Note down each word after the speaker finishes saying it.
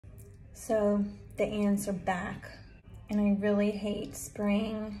So the ants are back, and I really hate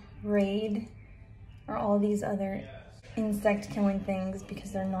spraying Raid or all these other insect killing things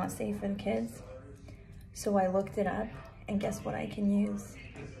because they're not safe for the kids. So I looked it up, and guess what I can use?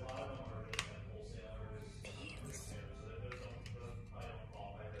 Thieves.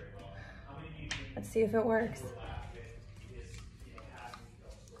 Let's see if it works.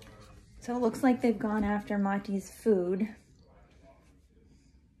 So it looks like they've gone after Mati's food.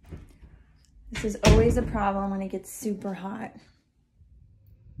 This is always a problem when it gets super hot.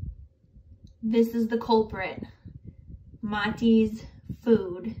 This is the culprit. Mati's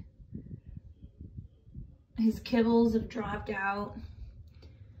food. His kibbles have dropped out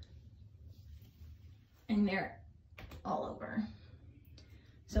and they're all over.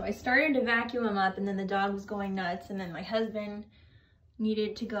 So I started to vacuum him up, and then the dog was going nuts, and then my husband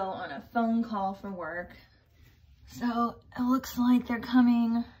needed to go on a phone call for work. So it looks like they're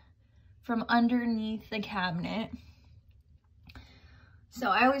coming from underneath the cabinet. So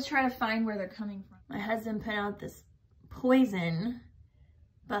I always try to find where they're coming from. My husband put out this poison,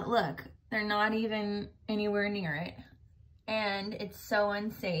 but look, they're not even anywhere near it. And it's so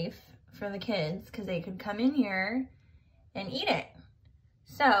unsafe for the kids because they could come in here and eat it.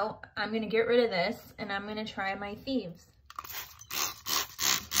 So I'm gonna get rid of this, and I'm gonna try my Thieves.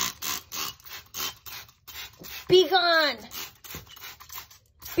 Be gone!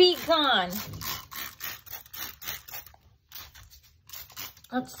 Be gone!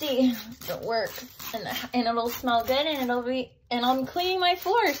 Let's see if it works, and it'll smell good, and I'm cleaning my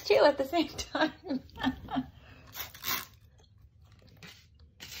floors too at the same time.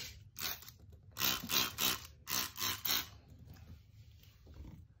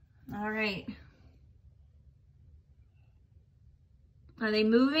 All right. Are they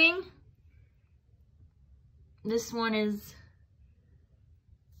moving? This one is...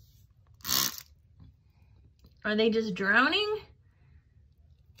 Are they just drowning?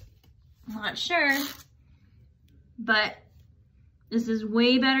 Not sure. But this is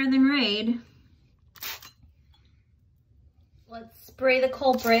way better than Raid. Let's spray the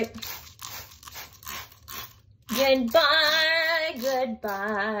culprit. Goodbye,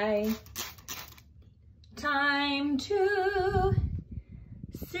 goodbye. Time to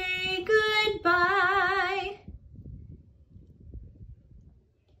say goodbye.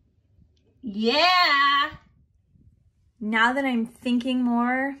 Yeah. Now that I'm thinking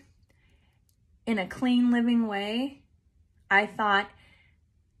more in a clean living way, I thought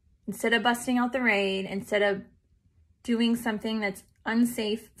instead of busting out the Raid, instead of doing something that's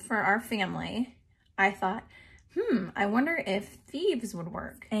unsafe for our family, I thought, I wonder if Thieves would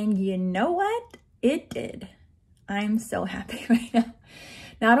work. And you know what? It did. I'm so happy right now.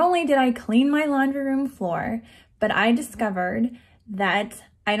 Not only did I clean my laundry room floor, but I discovered that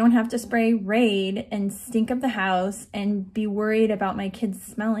I don't have to spray Raid and stink up the house and be worried about my kids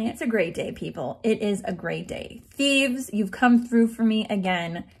smelling. It's a great day, people. It is a great day. Thieves, you've come through for me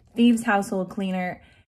again. Thieves Household Cleaner.